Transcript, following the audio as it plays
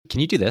Can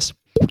you do this?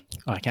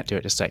 Oh, I can't do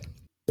it. Just like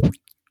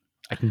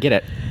I can get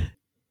it.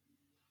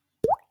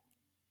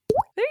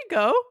 There you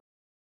go.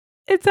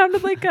 It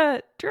sounded like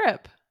a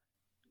drip.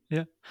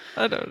 Yeah.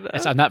 I don't know.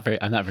 I'm not very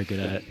good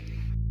at it.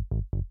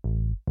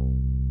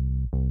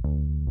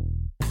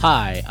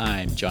 Hi,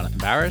 I'm Jonathan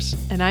Bowers.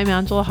 And I'm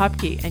Angela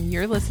Hopke, and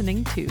you're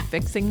listening to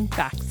Fixing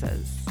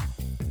Faxes.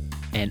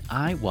 And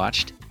I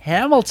watched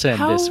Hamilton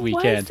this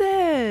weekend. How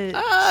was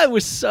it? It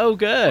was so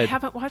good. I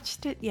haven't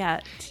watched it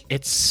yet.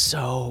 It's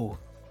so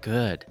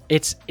good.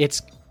 It's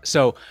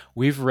so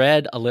we've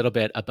read a little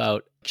bit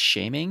about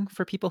shaming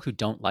for people who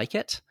don't like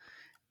it,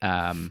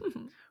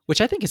 which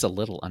I think is a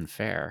little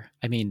unfair.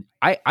 I mean,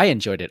 I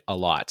enjoyed it a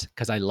lot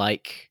because I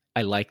like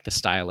the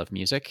style of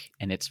music,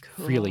 and it's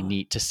really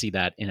neat to see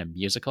that in a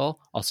musical.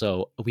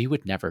 Also, we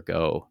would never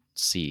go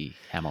see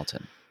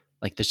Hamilton.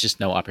 Like, there's just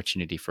no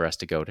opportunity for us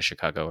to go to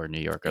Chicago or New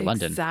York or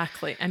London.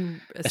 Exactly. And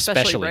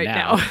especially right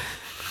now.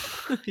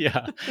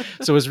 Yeah.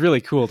 So it was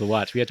really cool to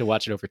watch. We had to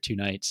watch it over 2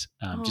 nights,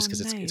 just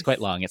because nice. it's quite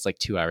long. It's like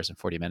 2 hours and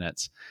 40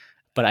 minutes.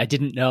 But I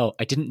didn't know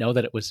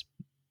that it was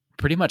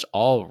pretty much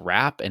all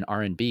rap and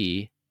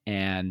R&B.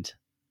 And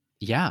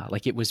yeah,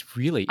 like it was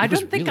really cool. I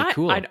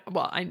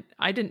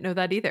didn't know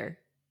that either.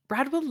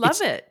 Brad will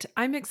love it.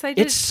 I'm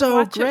excited to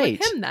watch great. it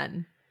with him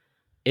then.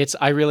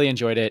 I really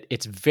enjoyed it.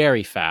 It's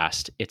very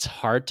fast. It's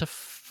hard to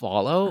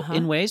follow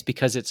in ways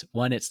because it's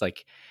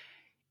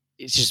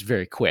just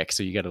very quick.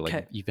 So you got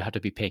to you have to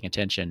be paying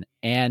attention,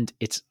 and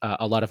it's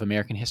a lot of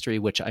American history,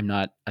 which I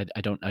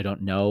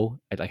don't know.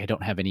 I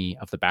don't have any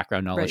of the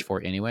background knowledge for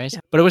anyways,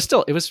 but it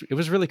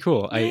was really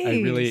cool. Nice.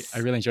 I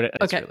really enjoyed it.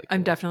 Okay. Really cool.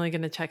 I'm definitely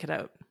going to check it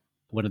out.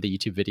 One of the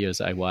YouTube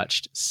videos I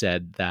watched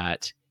said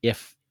that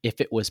if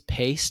it was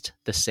paced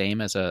the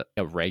same as a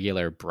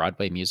regular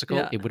Broadway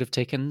musical, it would have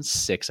taken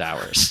 6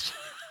 hours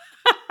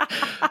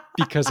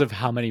because of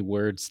how many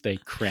words they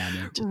cram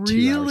into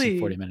 2 hours and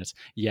 40 minutes.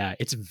 Yeah,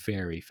 it's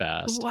very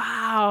fast.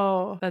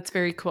 Wow. That's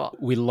very cool.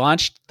 We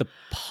launched the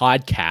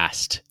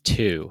podcast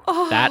too.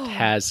 That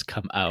has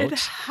come out. It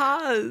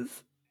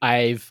has.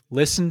 I've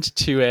listened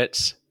to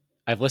it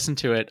a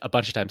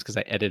bunch of times because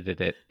I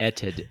edited it.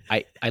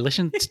 I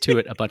listened to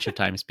it a bunch of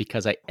times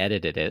because I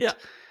edited it. Yeah.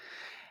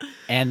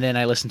 And then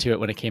I listened to it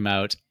when it came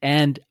out.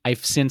 And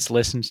I've since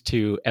listened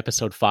to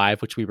episode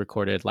 5, which we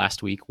recorded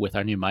last week with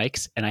our new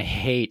mics. And I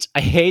hate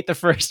the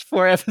first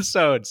 4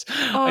 episodes.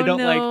 I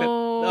don't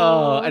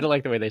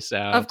like the way they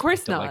sound. Of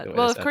course not.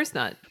 Of course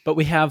not. But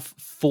we have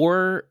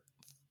 4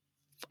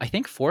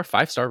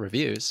 5-star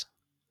reviews.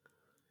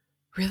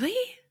 Really?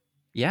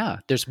 Yeah,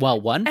 there's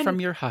one from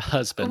your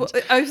husband.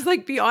 I was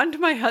like, beyond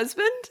my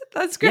husband?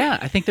 That's great. Yeah,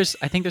 I think there's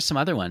some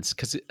other ones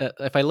because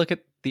if I look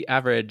at the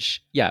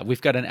average, we've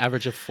got an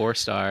average of 4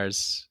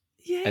 stars.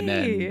 Yay. And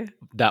then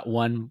that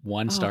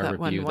one star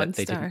review that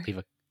they didn't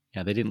leave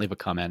they didn't leave a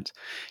comment.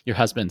 Your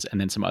husband's, and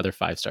then some other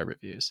 5-star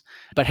reviews.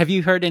 But have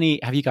you got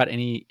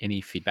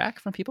any feedback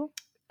from people?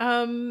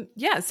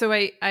 Yeah, so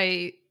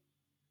I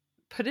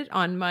put it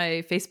on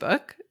my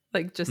Facebook,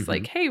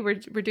 like, hey, we're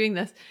doing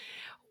this.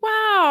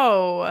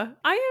 Wow.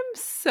 I am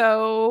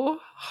so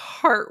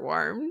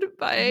heartwarmed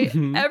by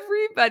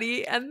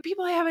everybody and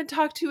people I haven't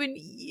talked to in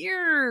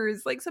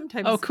years, like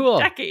sometimes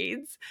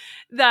decades,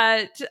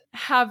 that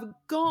have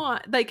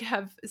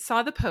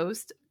saw the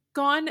post,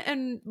 gone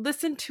and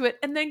listened to it,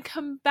 and then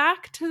come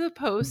back to the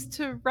post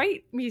to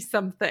write me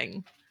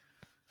something,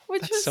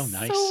 which was so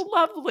nice. So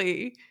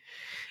lovely.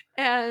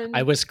 And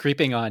I was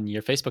creeping on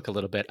your Facebook a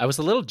little bit. I was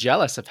a little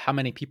jealous of how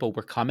many people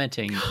were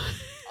commenting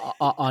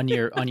on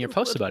your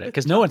post about it,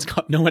 because no one's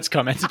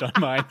commented on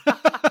mine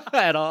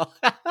at all.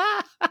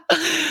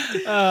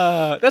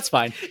 That's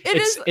fine.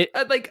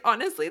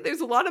 Honestly,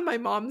 there's a lot of my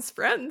mom's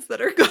friends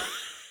that are gone.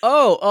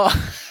 Oh.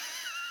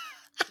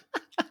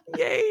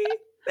 Yay.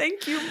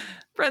 Thank you,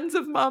 friends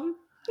of mom.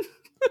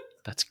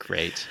 That's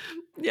great.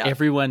 Yeah.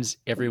 Everyone's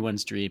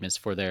dream is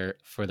for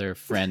their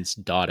friend's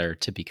daughter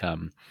to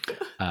become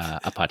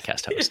a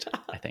podcast host. Yeah.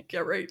 I think. Yeah,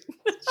 right.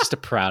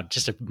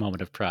 just a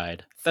moment of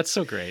pride. That's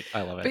so great.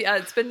 I love it. But yeah,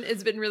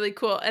 it's been really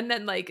cool. And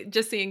then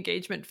just the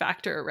engagement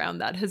factor around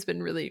that has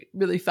been really,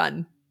 really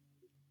fun.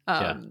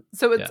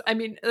 So it's, I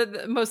mean,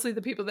 mostly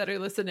the people that are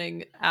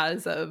listening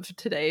as of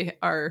today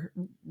are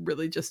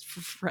really just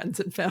friends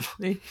and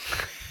family.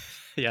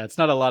 Yeah, it's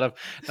not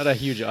a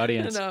huge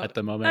audience at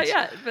the moment.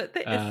 But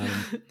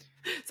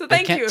so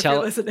thank you if you're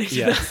listening to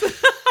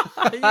this.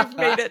 You've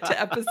made it to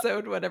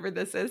episode, whatever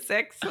this is,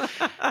 6.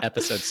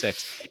 Episode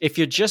 6. If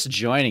you're just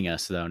joining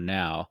us though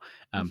now,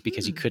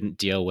 because you couldn't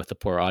deal with the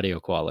poor audio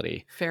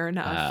quality. Fair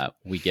enough.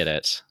 We get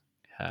it.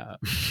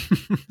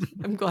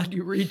 I'm glad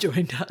you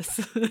rejoined us.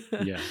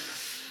 Yeah.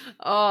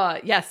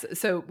 Yes.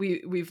 So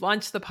we've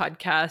launched the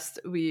podcast.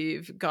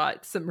 We've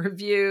got some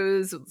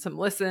reviews, some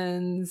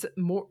listens,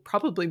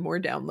 probably more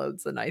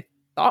downloads than I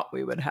thought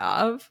we would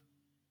have.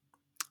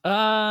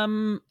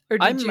 I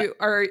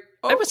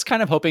was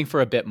kind of hoping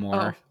for a bit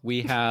more.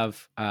 We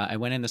have I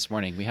went in this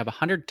morning. We have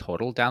 100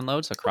 total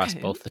downloads across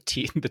both the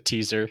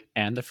teaser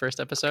and the first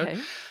episode. Okay.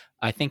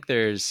 I think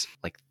there's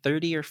like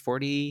 30 or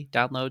 40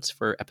 downloads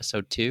for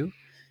episode 2.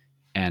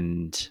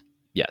 and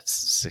yes,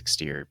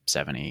 60 or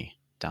 70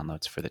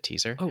 downloads for the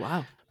teaser. Oh,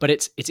 wow. But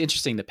it's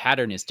interesting. The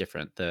pattern is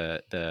different.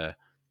 The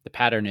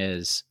pattern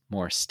is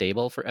more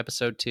stable for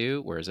episode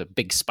 2, whereas a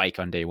big spike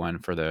on day 1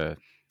 for the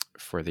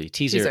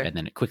teaser, and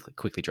then it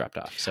quickly dropped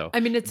off. So I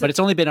mean, it's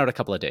only been out a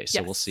couple of days, so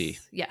yes, we'll see.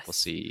 Yes, we'll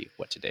see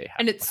what today happens.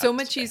 And it's so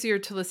much easier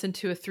to listen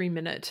to a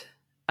 3-minute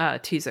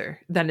teaser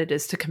than it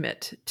is to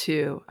commit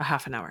to a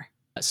half an hour.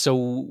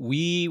 So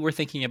we were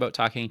thinking about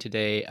talking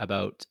today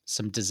about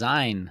some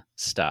design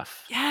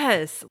stuff.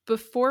 Yes.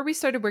 Before we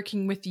started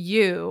working with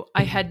you,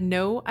 I had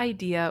no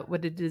idea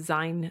what a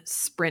design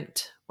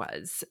sprint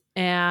was.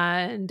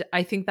 And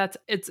I think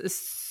it's a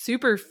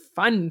super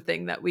fun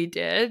thing that we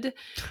did.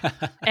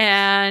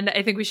 And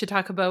I think we should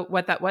talk about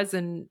what that was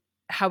and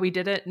how we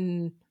did it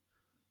and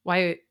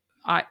why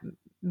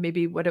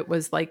maybe what it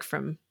was like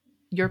from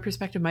your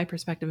perspective, my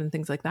perspective, and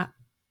things like that.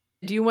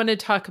 Do you want to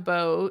talk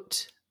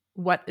about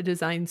what a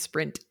design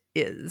sprint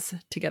is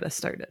to get us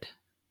started?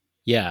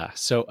 Yeah.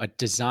 So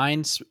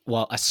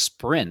a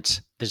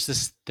sprint,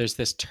 there's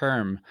this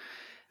term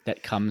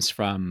that comes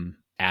from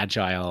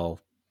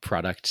agile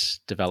product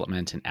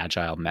development and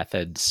agile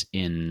methods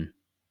in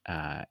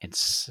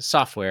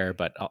software,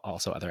 but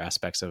also other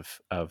aspects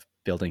of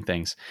building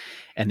things.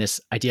 And this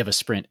idea of a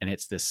sprint, and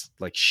it's this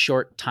like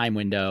short time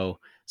window,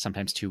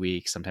 sometimes 2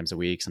 weeks, sometimes a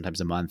week,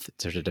 sometimes a month.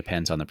 It sort of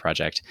depends on the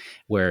project,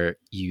 where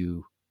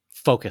you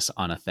focus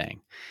on a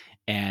thing.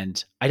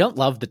 And I don't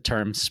love the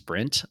term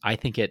sprint. I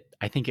think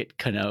it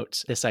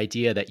connotes this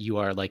idea that you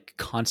are like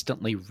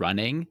constantly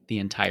running the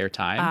entire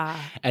time.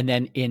 And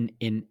then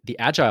in the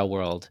agile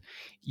world,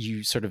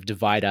 you sort of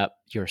divide up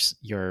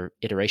your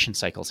iteration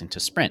cycles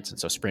into sprints. And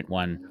so sprint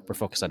 1, we're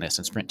focused on this,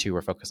 and sprint 2,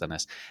 we're focused on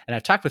this. And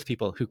I've talked with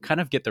people who kind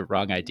of get the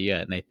wrong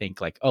idea, and they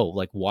think like, oh,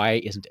 like why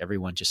isn't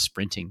everyone just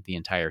sprinting the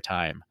entire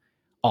time,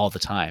 all the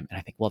time? And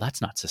I think, well,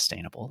 that's not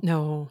sustainable.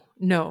 No.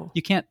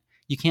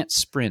 You can't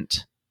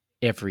sprint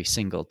every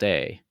single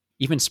day.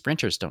 Even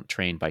sprinters don't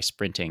train by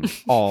sprinting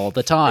all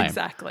the time.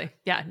 Exactly.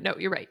 Yeah, no,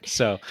 you're right.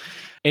 So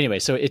anyway,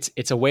 so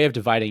it's a way of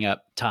dividing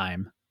up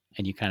time,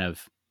 and you kind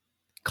of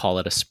call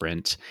it a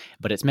sprint,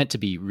 but it's meant to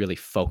be really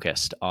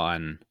focused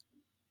on,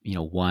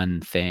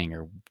 one thing,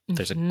 or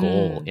there's a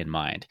goal in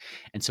mind.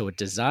 And so a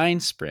design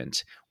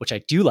sprint, which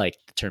I do like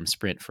the term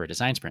sprint for a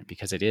design sprint,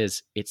 because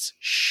it's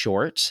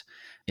short.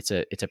 It's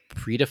a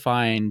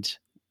predefined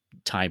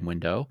time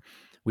window.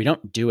 We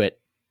don't do it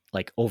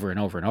like over and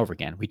over and over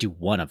again. We do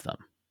one of them,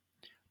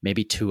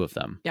 maybe 2 of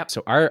them. Yep.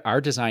 So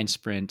our design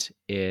sprint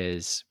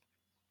is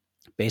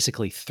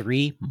basically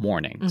 3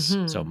 mornings.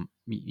 So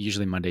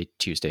usually Monday,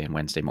 Tuesday, and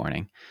Wednesday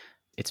morning.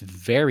 It's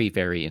very,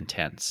 very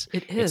intense.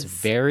 It is. It's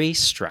very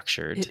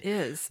structured. It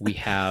is. We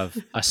have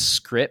a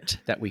script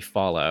that we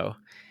follow,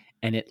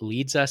 and it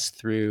leads us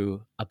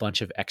through a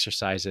bunch of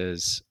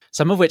exercises,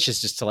 some of which is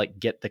just to like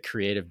get the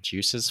creative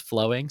juices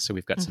flowing. So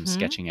we've got some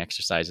sketching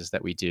exercises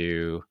that we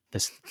do,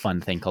 this fun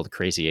thing called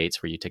Crazy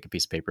Eights, where you take a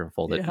piece of paper and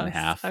fold it in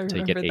half until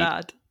you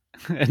get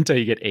until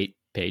you get 8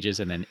 pages.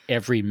 And then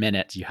every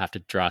minute you have to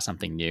draw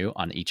something new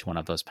on each one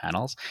of those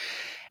panels.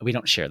 We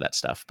don't share that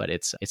stuff, but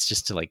it's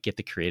just to like get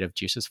the creative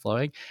juices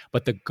flowing.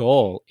 But the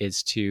goal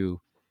is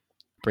to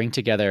bring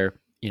together,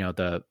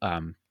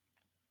 the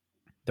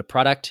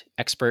product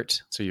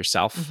expert, so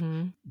yourself,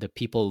 the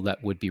people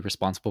that would be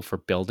responsible for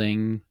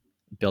building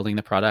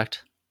the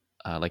product,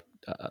 like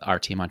our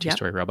team on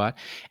Two-Story Robot,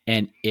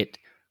 and it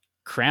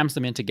crams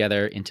them in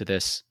together into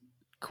this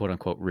quote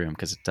unquote room,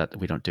 because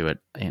we don't do it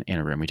in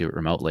a room, we do it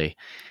remotely,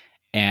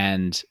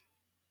 and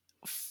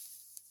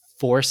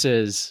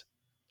forces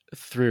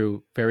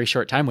through very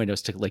short time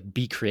windows to like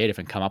be creative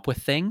and come up with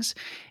things.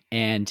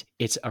 And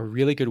it's a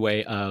really good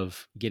way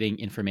of getting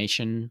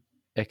information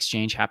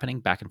exchange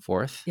happening back and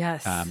forth.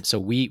 Yes. So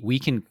we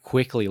can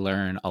quickly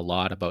learn a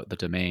lot about the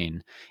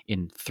domain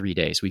in 3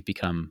 days. We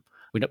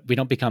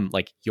don't become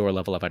like your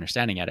level of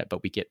understanding at it,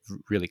 but we get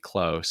really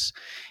close.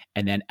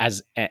 And then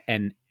as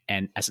an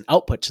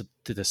output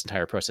to this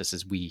entire process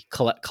is we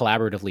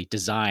collaboratively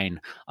design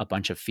a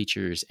bunch of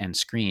features and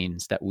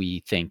screens that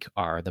we think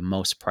are the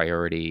most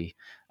priority,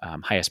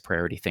 highest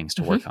priority things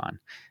to work on.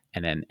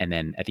 And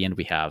then at the end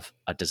we have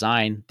a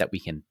design that we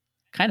can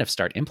kind of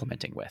start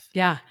implementing with.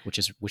 Yeah.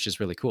 Which is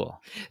really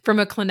cool. From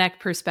a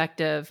Connect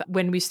perspective,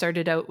 when we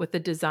started out with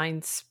the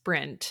design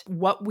sprint,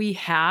 what we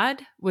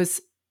had was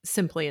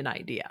simply an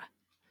idea.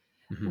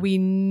 We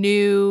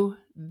knew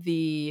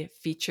the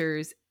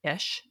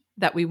features-ish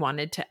that we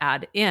wanted to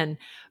add in,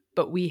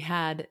 but we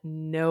had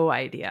no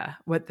idea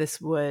what this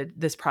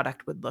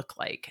product would look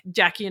like.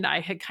 Jackie and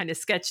I had kind of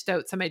sketched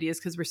out some ideas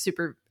because we're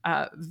super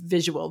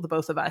visual, the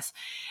both of us,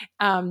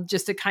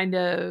 just to kind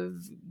of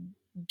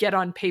get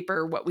on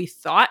paper what we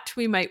thought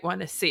we might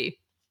want to see.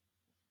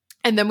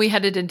 And then we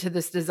headed into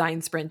this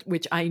design sprint,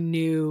 which I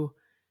knew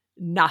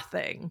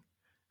nothing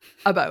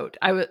about.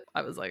 I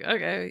was like,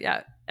 okay,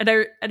 yeah. And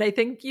I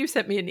think you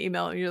sent me an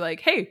email and you're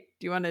like, hey,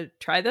 do you want to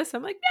try this?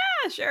 I'm like,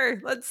 yeah,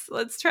 sure.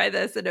 Let's try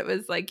this. And it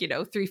was like,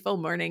 3 full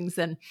mornings.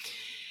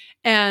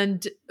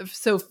 And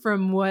so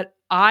from what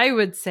I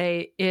would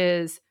say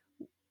is,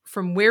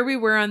 from where we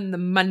were on the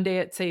Monday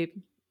at say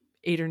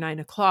 8 or 9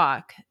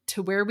 o'clock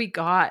to where we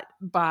got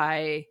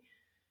by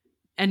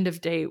end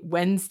of day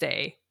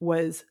Wednesday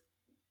was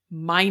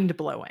mind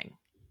blowing.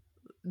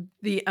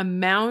 The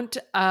amount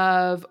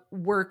of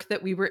work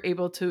that we were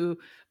able to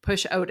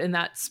push out in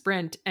that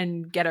sprint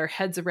and get our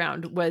heads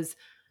around was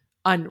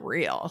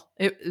unreal.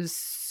 It was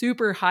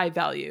super high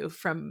value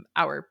from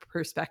our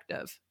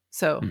perspective.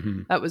 So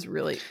that was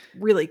really,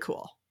 really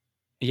cool.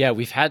 Yeah,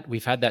 we've had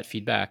that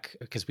feedback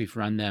because we've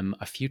run them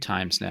a few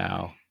times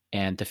now,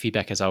 and the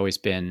feedback has always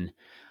been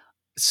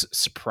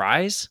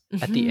surprise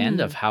at the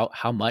end of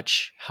how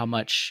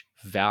much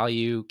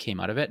value came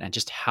out of it, and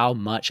just how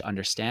much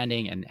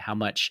understanding and how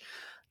much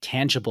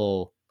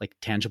tangible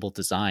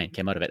design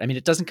came out of it. I mean,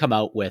 it doesn't come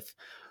out with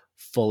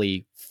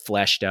fully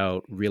fleshed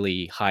out,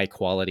 really high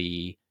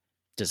quality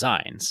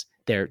designs.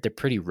 They're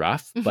pretty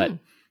rough, but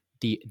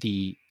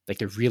the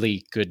they're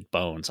really good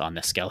bones on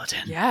the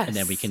skeleton. Yes. And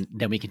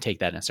then we can take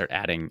that and start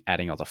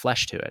adding all the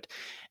flesh to it.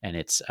 And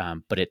it's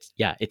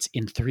it's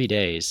in 3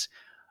 days,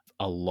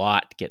 a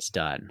lot gets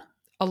done.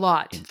 A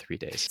lot in 3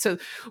 days. So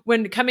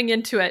when coming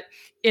into it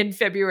in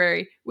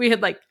February, we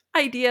had like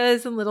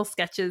ideas and little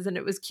sketches, and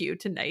it was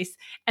cute and nice.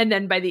 And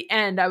then by the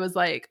end, I was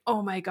like,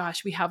 oh my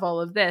gosh, we have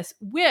all of this,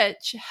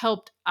 which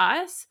helped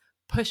us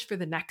push for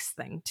the next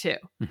thing too,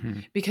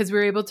 because we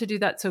were able to do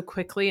that so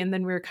quickly. And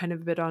then we were kind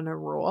of a bit on a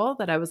roll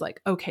that I was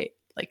like, okay,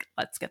 like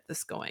let's get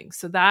this going.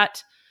 So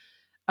that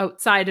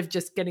outside of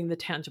just getting the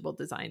tangible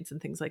designs and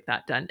things like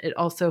that done, it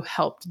also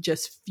helped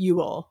just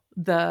fuel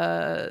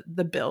the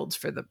build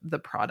for the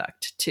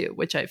product too,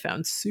 which I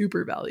found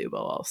super valuable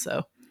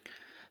also.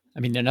 I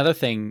mean, another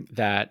thing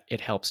that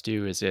it helps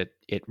do is it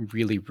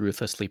really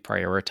ruthlessly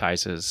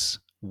prioritizes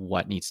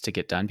what needs to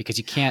get done, because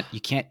you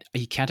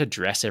can't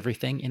address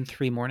everything in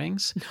 3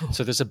 mornings. No.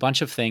 So there's a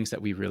bunch of things that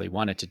we really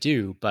wanted to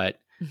do, but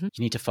you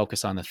need to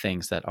focus on the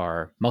things that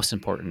are most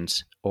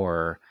important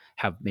or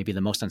have maybe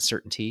the most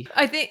uncertainty.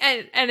 I think,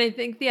 and I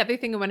think the other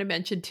thing I want to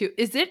mention too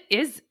is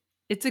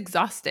it's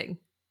exhausting.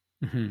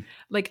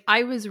 Like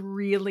I was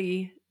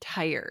really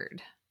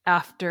tired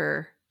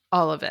after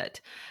all of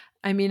it.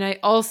 I mean, I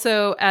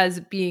also, as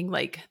being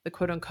like the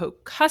quote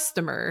unquote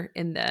customer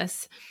in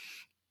this,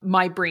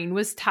 my brain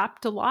was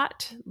tapped a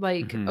lot.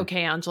 Like,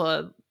 okay,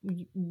 Angela,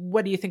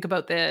 what do you think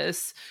about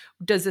this?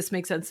 Does this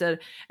make sense?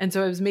 And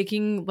so I was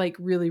making like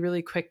really,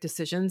 really quick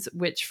decisions,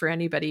 which for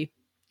anybody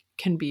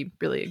can be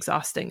really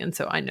exhausting. And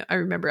so I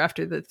remember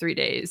after the 3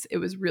 days, it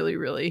was really,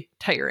 really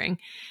tiring,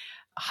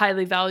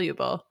 highly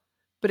valuable.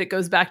 But it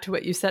goes back to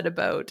what you said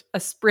about a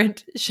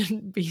sprint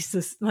shouldn't be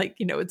like,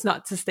 it's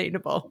not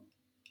sustainable.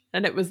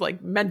 And it was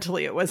like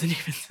mentally, it wasn't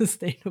even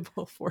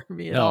sustainable for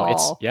me at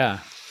all.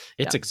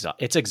 It's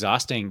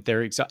exhausting.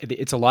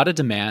 It's a lot of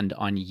demand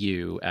on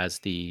you as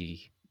the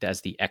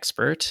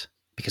expert,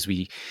 because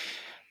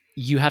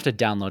you have to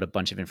download a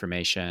bunch of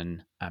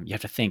information. You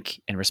have to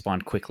think and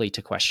respond quickly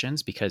to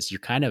questions, because you're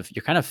kind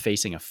of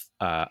facing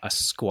a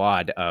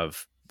squad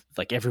of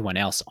like everyone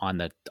else on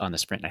the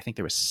sprint. And I think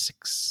there was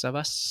 6 of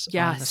us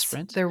on the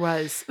sprint. There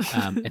was.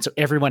 And so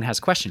everyone has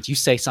questions. You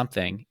say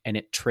something and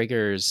it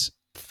triggers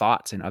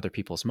thoughts in other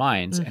people's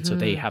minds. And so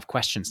they have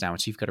questions now. And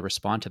so you've got to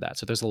respond to that.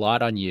 So there's a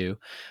lot on you.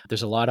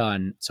 There's a lot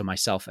on, so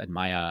myself and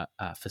Maya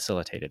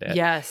facilitated it.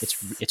 Yes.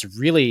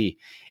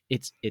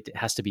 It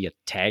has to be a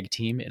tag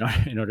team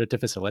in order to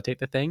facilitate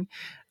the thing,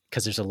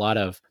 because there's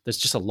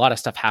just a lot of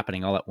stuff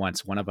happening all at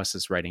once. One of us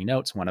is writing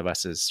notes. One of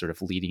us is sort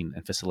of leading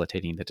and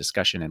facilitating the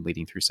discussion and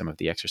leading through some of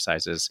the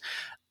exercises.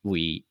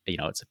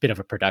 It's a bit of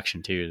a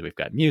production too. We've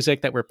got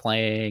music that we're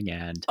playing,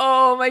 and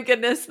oh my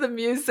goodness, the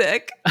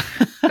music.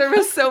 There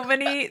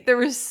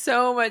was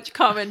so much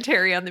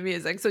commentary on the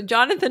music. So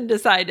Jonathan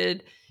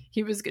decided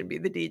he was going to be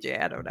the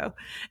DJ. I don't know.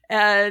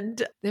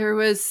 And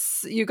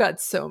you got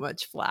so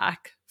much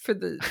flack for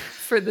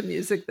the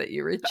music that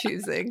you were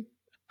choosing.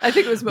 I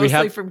think it was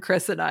mostly from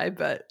Chris and I,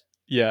 but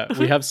yeah,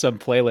 we have some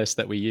playlists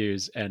that we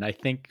use, and I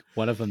think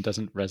one of them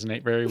doesn't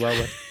resonate very well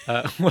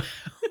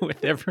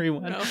with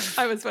everyone. No,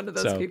 I was one of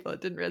those people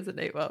it didn't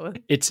resonate well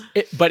with.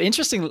 But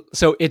interesting.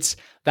 So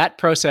that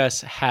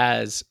process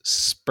has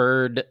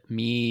spurred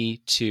me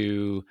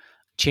to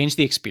change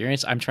the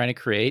experience I'm trying to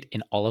create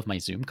in all of my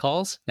Zoom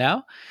calls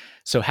now.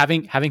 So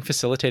having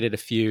facilitated a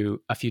few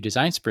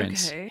design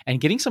sprints and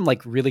getting some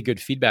like really good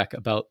feedback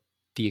about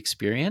the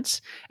experience.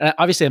 And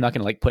obviously I'm not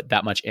going to like put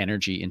that much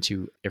energy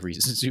into every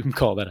Zoom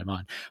call that I'm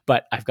on,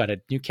 but I've got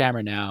a new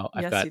camera now.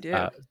 I've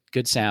got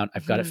good sound.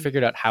 I've got it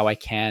figured out how I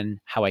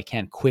can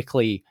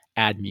quickly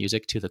add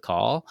music to the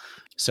call.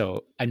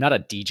 So I'm not a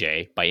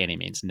DJ by any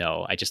means.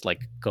 No, I just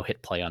like go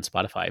hit play on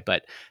Spotify,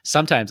 but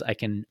sometimes I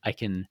can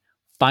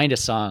find a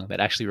song that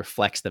actually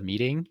reflects the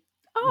meeting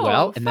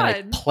well, and fun.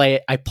 Then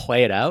I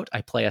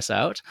play us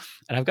out,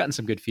 and I've gotten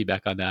some good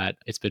feedback on that.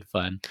 It's been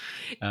fun.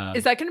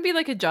 Is that going to be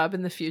like a job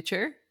in the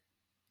future?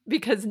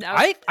 Because now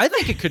I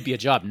think it could be a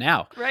job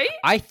now, right?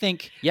 I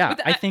think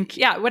what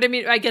I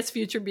mean, I guess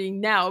future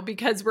being now,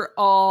 because we're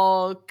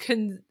all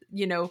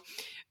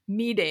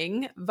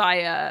meeting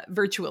via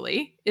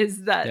virtually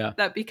is that Yeah.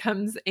 that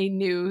becomes a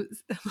new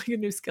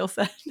skill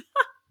set.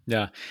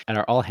 Yeah. At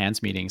our all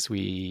hands meetings,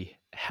 we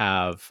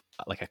have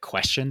like a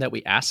question that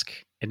we ask,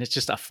 and it's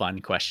just a fun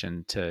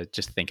question to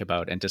just think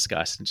about and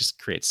discuss and just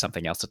create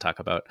something else to talk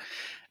about.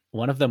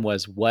 One of them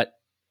was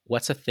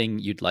what's a thing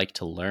you'd like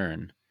to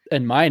learn?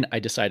 And mine, I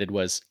decided,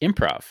 was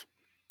improv.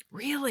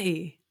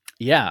 Really?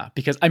 Yeah,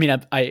 because I mean,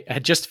 I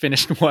had just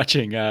finished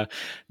watching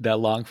the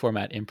long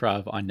format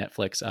improv on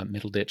Netflix,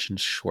 Middleditch and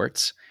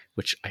Schwartz,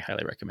 which I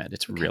highly recommend.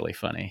 It's really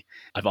funny.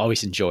 I've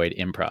always enjoyed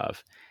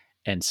improv.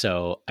 And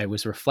so I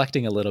was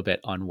reflecting a little bit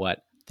on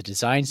what the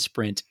design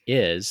sprint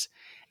is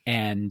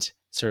and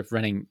sort of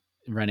running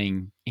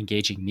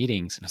engaging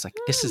meetings. And I was like,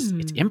 it's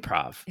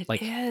improv.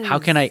 Like, is. how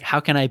can I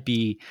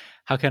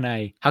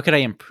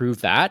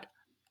improve that?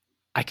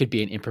 I could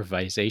be an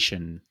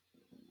improvisation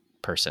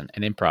person,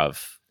 an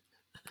improv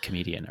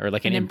comedian, or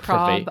like an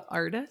improv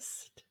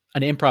artist.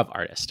 An improv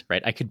artist,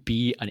 right? I could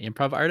be an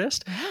improv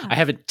artist. Yeah. I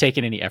haven't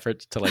taken any effort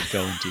to like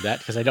go and do that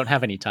because I don't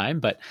have any time,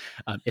 but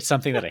it's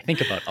something that I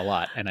think about a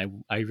lot.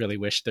 And I really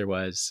wish there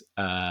was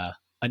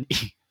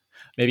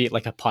maybe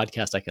like a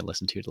podcast I could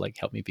listen to like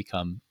help me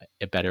become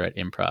better at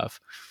improv.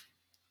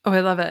 Oh,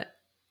 I love it.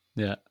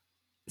 Yeah.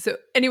 So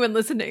anyone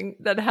listening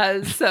that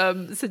has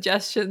some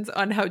suggestions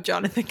on how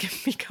Jonathan can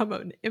become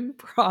an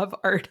improv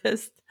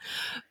artist,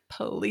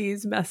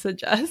 please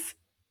message us.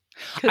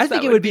 I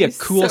think it would be a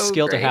cool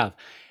skill to have.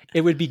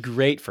 It would be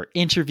great for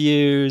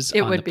interviews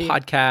on the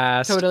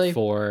podcast. Totally.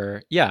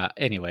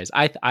 Anyways,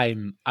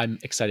 I'm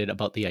excited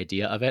about the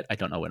idea of it. I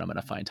don't know when I'm going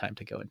to find time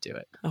to go and do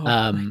it. Oh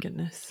my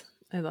goodness.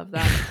 I love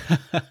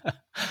that.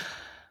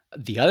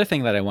 The other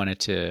thing that I wanted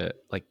to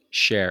like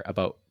share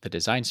about the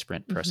design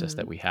sprint process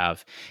that we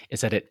have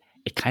is that it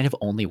kind of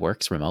only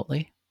works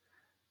remotely.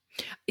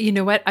 You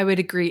know what? I would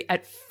agree.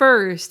 At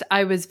first,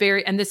 I was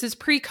and this is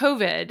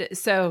pre-COVID,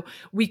 so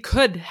we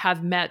could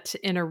have met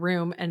in a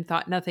room and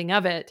thought nothing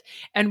of it.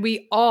 And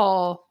we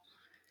all,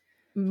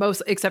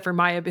 most except for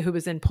Maya, who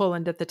was in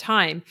Poland at the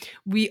time,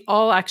 we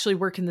all actually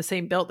work in the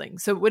same building.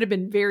 So it would have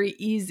been very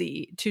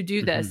easy to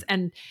do this.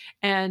 And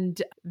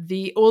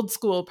the old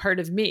school part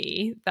of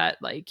me that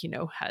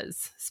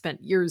has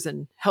spent years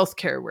in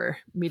healthcare where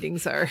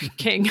meetings are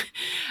king,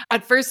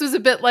 at first was a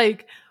bit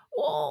like,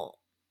 well,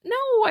 no,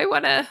 I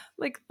want to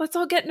let's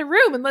all get in a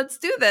room and let's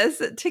do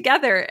this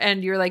together.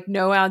 And you're like,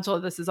 no, Angela,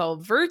 this is all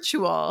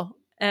virtual.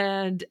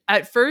 And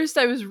at first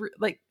I was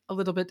a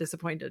little bit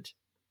disappointed.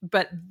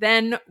 But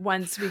then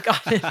once we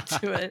got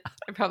into it,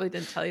 I probably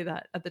didn't tell you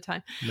that at the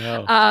time.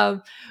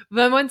 No.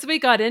 But once we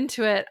got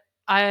into it,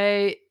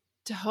 I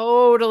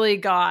totally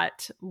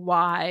got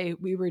why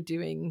we were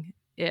doing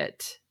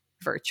it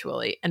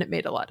virtually. And it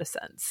made a lot of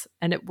sense.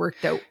 And it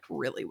worked out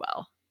really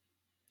well.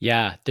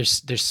 Yeah,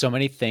 there's so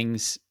many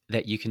things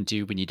that you can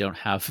do when you don't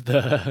have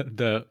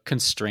the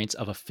constraints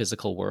of a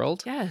physical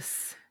world.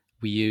 Yes.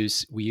 We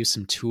use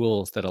some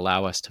tools that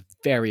allow us to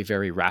very,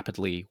 very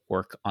rapidly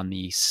work on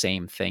the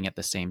same thing at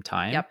the same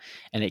time. Yep.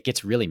 And it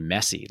gets really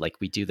messy. Like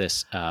we do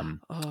this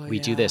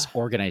do this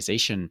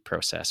organization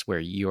process where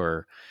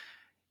you're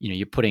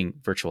putting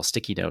virtual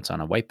sticky notes on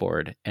a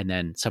whiteboard, and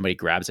then somebody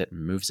grabs it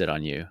and moves it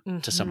on you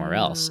to somewhere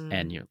else.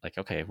 And you're like,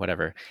 okay,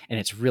 whatever. And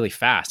it's really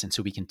fast. And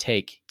so we can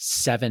take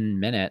 7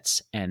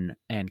 minutes and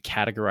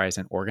categorize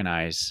and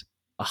organize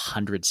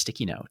 100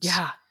 sticky notes.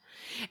 Yeah.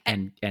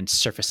 And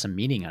surface some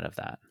meaning out of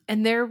that.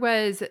 And there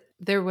was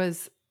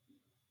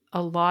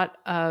a lot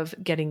of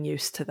getting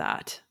used to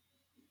that.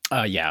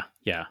 Yeah.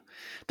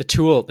 The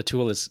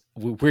tool is,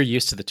 we're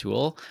used to the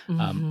tool.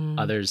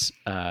 Others,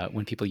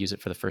 when people use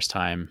it for the first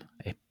time,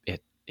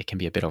 it can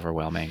be a bit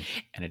overwhelming,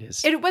 and it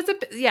is. It was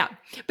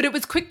but it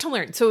was quick to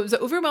learn. So it was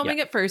overwhelming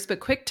at first, but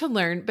quick to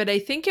learn. But I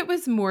think it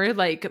was more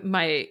like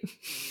my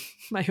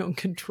own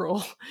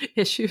control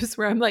issues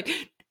where I'm like,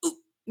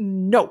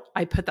 no,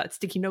 I put that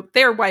sticky note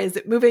there. Why is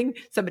it moving?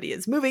 Somebody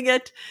is moving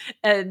it.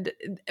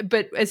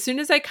 But as soon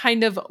as I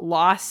kind of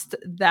lost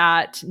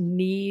that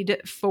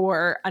need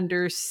for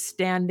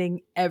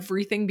understanding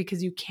everything,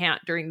 because you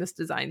can't during this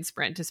design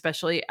sprint,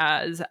 especially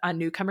as a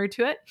newcomer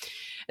to it,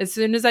 as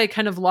soon as I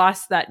kind of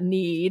lost that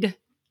need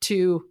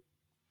to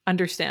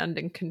understand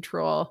and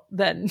control,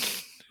 then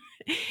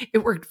it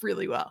worked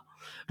really well.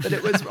 But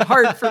it was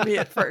hard for me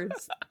at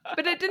first.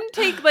 But it didn't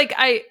take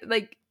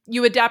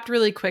you adapt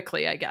really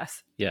quickly, I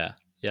guess. Yeah.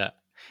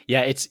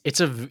 It's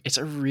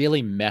a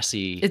really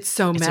messy. It's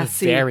so messy.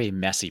 It's a very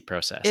messy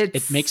process.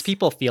 It makes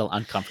people feel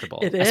uncomfortable.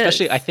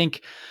 Especially, I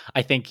think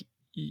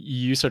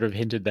you sort of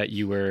hinted that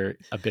you were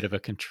a bit of a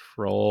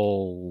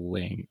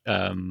controlling.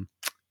 I don't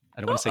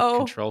want to say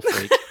control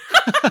freak.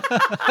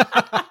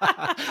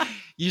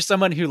 You're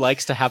someone who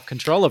likes to have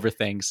control over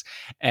things,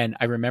 and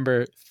I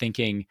remember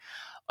thinking,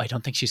 I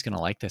don't think she's going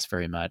to like this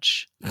very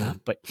much.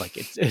 But like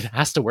it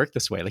has to work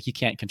this way. Like you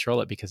can't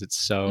control it because it's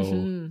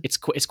so it's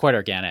quite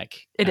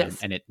organic. It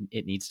is. And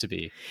it needs to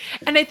be.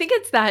 And I think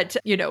it's that,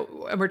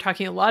 and we're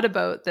talking a lot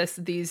about this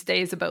these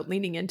days about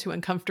leaning into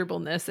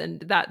uncomfortableness.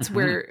 And that's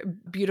where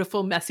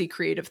beautiful, messy,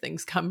 creative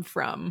things come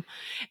from.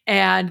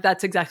 And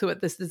that's exactly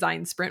what this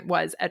design sprint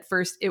was. At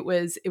first, it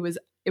was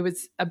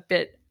a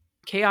bit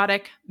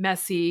chaotic,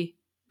 messy,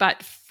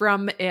 but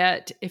from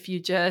it, if you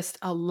just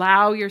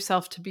allow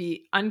yourself to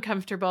be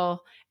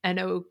uncomfortable and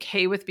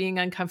okay with being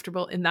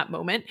uncomfortable in that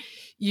moment,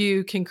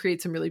 you can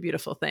create some really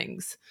beautiful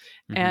things.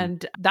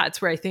 And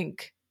that's where I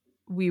think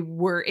we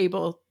were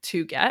able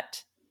to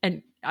get.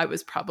 And I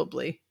was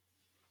probably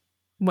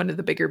one of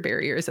the bigger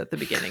barriers at the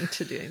beginning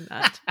to doing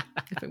that,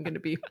 if I'm going to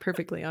be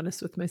perfectly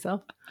honest with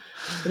myself.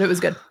 But it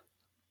was good.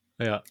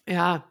 Yeah.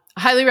 Yeah.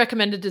 Highly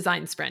recommended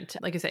design sprint.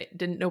 Like I say,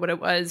 didn't know what it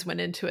was,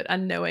 went into it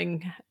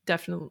unknowing,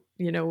 definitely,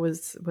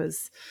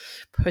 was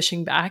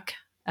pushing back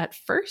at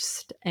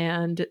first,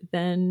 and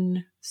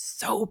then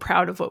so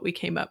proud of what we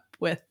came up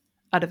with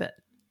out of it.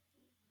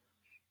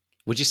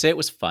 Would you say it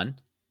was fun?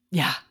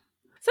 Yeah.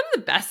 Some of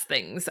the best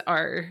things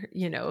are,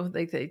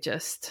 like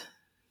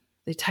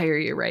they tire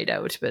you right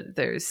out, but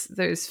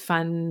there's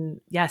fun.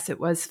 Yes, it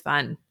was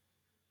fun.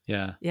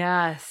 Yeah.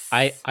 Yes.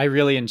 I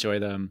really enjoy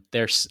them.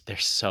 They're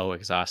so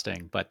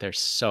exhausting, but they're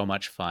so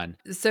much fun.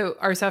 So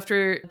our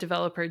software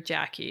developer,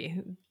 Jackie,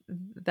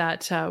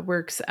 that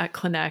works at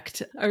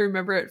Connect, I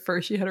remember at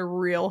first she had a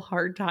real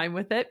hard time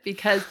with it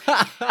because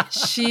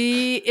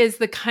she is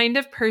the kind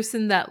of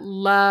person that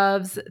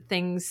loves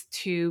things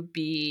to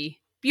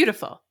be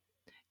beautiful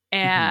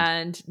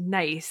and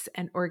nice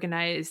and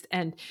organized.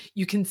 And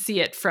you can see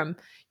it from,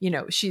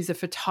 she's a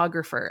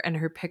photographer and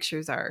her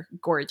pictures are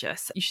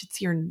gorgeous. You should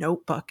see her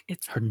notebook.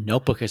 Her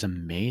notebook is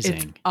amazing.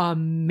 It's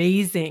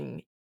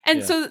amazing.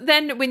 And so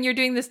then when you're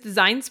doing this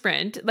design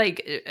sprint,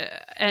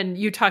 and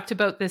you talked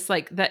about this,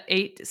 like the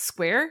 8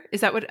 square,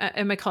 is that what,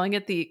 am I calling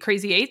it the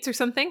crazy 8s or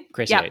something?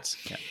 Crazy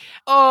 8s. Yeah.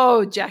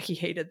 Oh, Jackie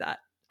hated that.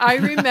 I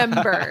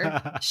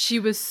remember she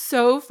was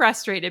so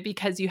frustrated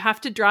because you have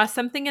to draw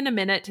something in a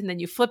minute and then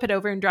you flip it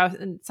over and draw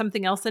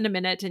something else in a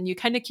minute. And you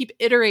kind of keep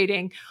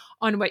iterating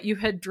on what you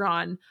had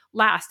drawn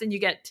last. And you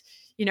get,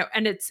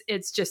 and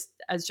it's just,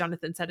 as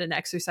Jonathan said, an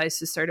exercise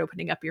to start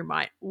opening up your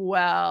mind.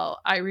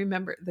 Well, I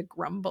remember the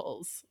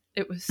grumbles.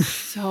 It was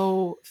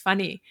so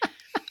funny.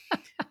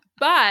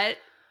 But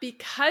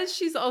because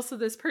she's also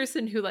this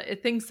person who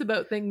thinks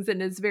about things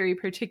and is very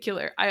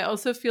particular, I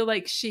also feel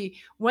like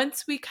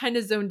once we kind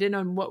of zoned in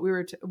on what we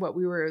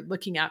were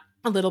looking at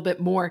a little bit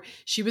more,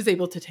 she was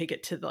able to take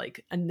it to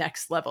like a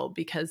next level,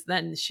 because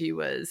then she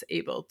was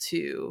able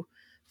to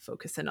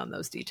focus in on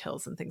those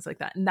details and things like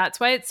that. And that's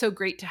why it's so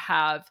great to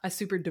have a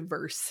super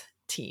diverse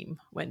team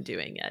when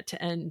doing it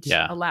and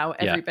allow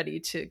everybody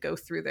to go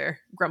through their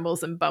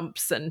grumbles and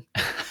bumps, and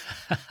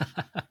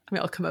we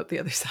all come out the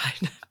other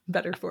side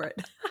better for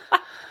it.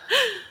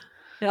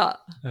 Yeah.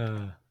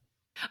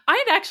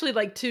 I'd actually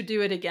like to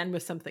do it again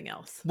with something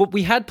else. What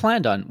we had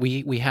planned on,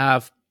 we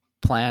have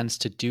plans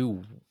to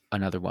do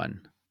another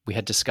one. We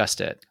had discussed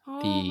it.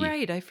 Oh,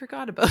 right. I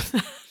forgot about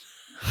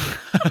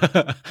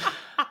that.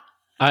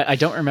 I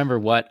don't remember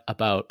what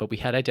about, but we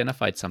had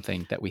identified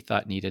something that we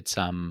thought needed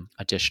some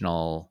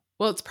additional.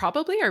 Well, it's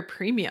probably our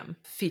premium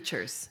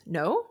features.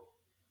 No?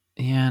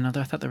 Yeah, no,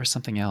 I thought there was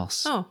something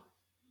else. Oh.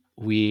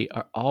 We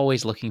are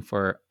always looking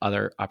for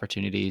other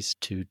opportunities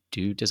to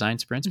do design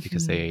sprints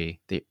because they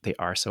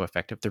are so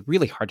effective. They're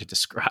really hard to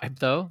describe,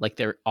 though. Like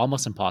they're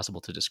almost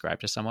impossible to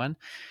describe to someone,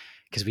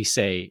 because we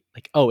say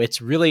like, oh,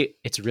 it's really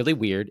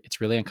weird.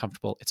 It's really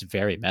uncomfortable. It's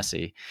very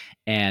messy,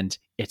 and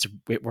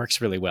it works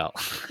really well.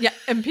 Yeah.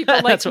 And people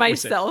like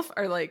myself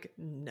are like,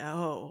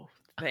 no,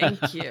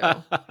 thank you.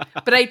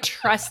 But I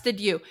trusted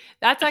you.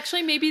 That's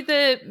actually maybe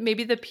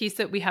the piece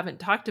that we haven't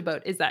talked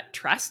about, is that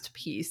trust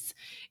piece.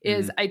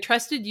 Is I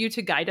trusted you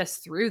to guide us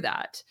through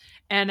that.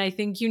 And I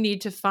think you need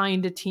to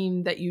find a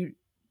team that you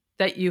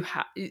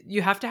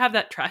have to have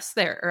that trust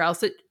there, or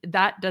else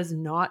that does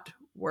not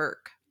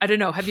work. I don't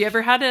know. Have you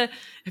ever had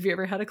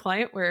a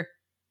client where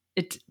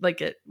it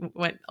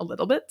went a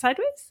little bit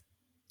sideways?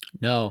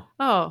 No.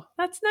 Oh,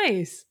 that's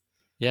nice.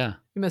 Yeah.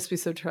 You must be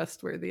so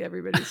trustworthy.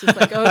 Everybody's just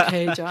like,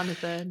 okay,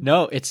 Jonathan.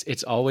 No,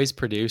 it's always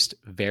produced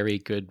very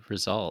good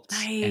results.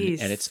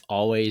 Nice. And it's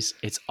always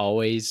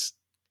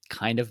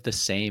kind of the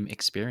same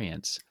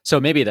experience. So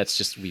maybe that's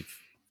just we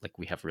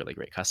have really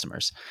great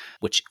customers,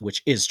 which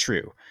is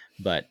true.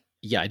 But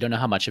yeah, I don't know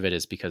how much of it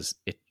is because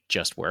it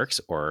just works,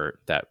 or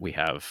that we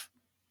have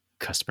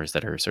customers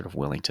that are sort of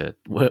willing to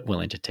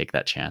take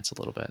that chance a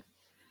little bit.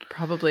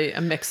 Probably a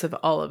mix of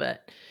all of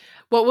it.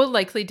 What we'll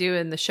likely do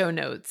in the show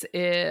notes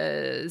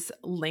is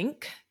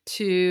link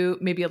to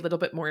maybe a little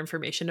bit more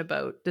information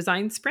about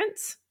design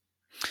sprints.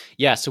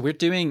 Yeah, so we're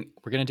going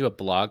to do a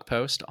blog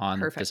post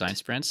on design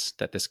sprints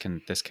that this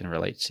can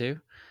relate to.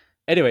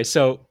 Anyway,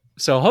 so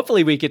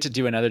hopefully we get to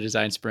do another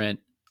design sprint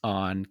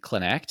on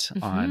Connect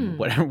on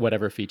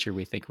whatever feature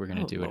we think we're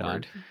going to do it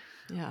on.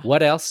 Yeah.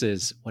 What else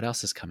is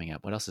coming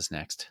up? What else is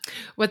next?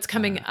 What's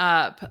coming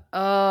up?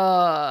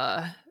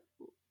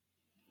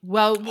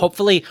 Well,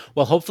 hopefully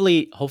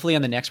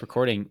on the next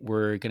recording,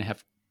 we're going to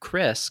have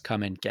Chris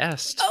come and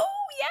guest. Oh,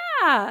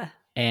 yeah.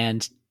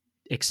 And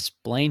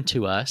explain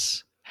to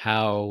us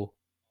how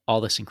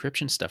all this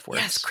encryption stuff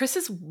works. Yes, Chris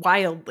is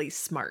wildly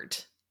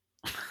smart.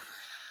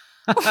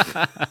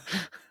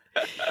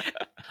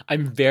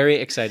 I'm very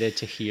excited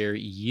to hear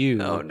you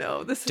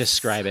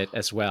describe it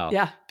as well.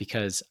 Yeah.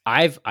 Because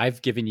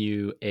I've given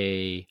you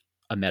a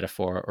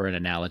metaphor or an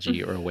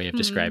analogy or a way of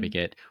describing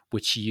it,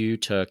 which you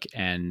took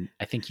and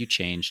I think you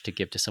changed to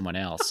give to someone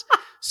else.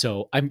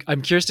 So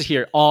I'm curious to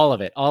hear all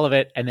of it,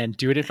 and then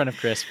do it in front of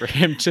Chris for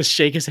him to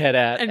shake his head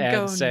at and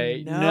go,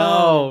 say,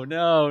 no,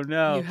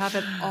 no. You have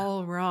it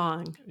all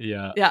wrong.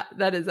 Yeah. Yeah,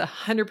 that is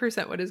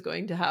 100% what is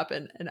going to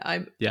happen. And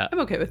I'm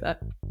okay with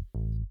that.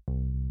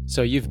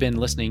 So you've been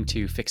listening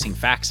to Fixing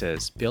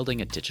Faxes,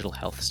 Building a Digital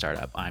Health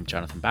Startup. I'm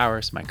Jonathan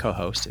Bowers. My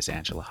co-host is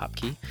Angela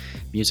Hopke.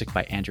 Music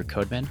by Andrew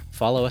Codeman.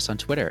 Follow us on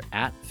Twitter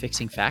at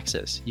Fixing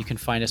Faxes. You can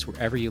find us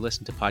wherever you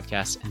listen to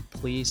podcasts, and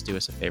please do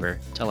us a favor,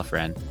 tell a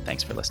friend.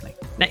 Thanks for listening.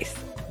 Nice.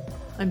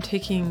 I'm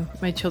taking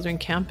my children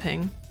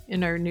camping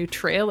in our new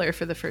trailer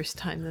for the first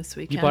time this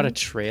weekend. You bought a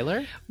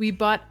trailer? We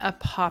bought a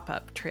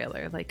pop-up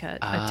trailer, like a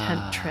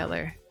tent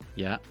trailer.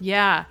 Yeah.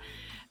 Yeah.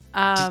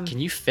 Can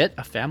you fit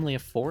a family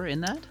of 4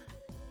 in that?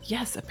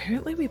 Yes,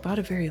 apparently we bought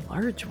a very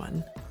large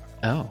one.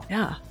 Oh.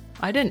 Yeah.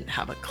 I didn't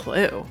have a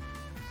clue.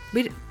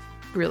 We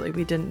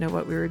didn't know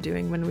what we were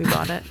doing when we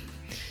bought it,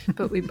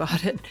 but we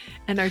bought it.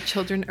 And our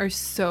children are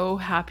so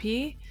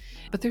happy,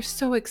 but they're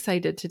so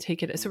excited to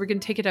take it. So we're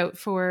going to take it out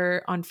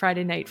on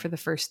Friday night for the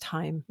first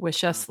time.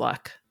 Wish us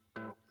luck.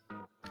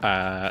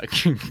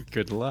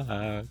 Good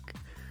luck.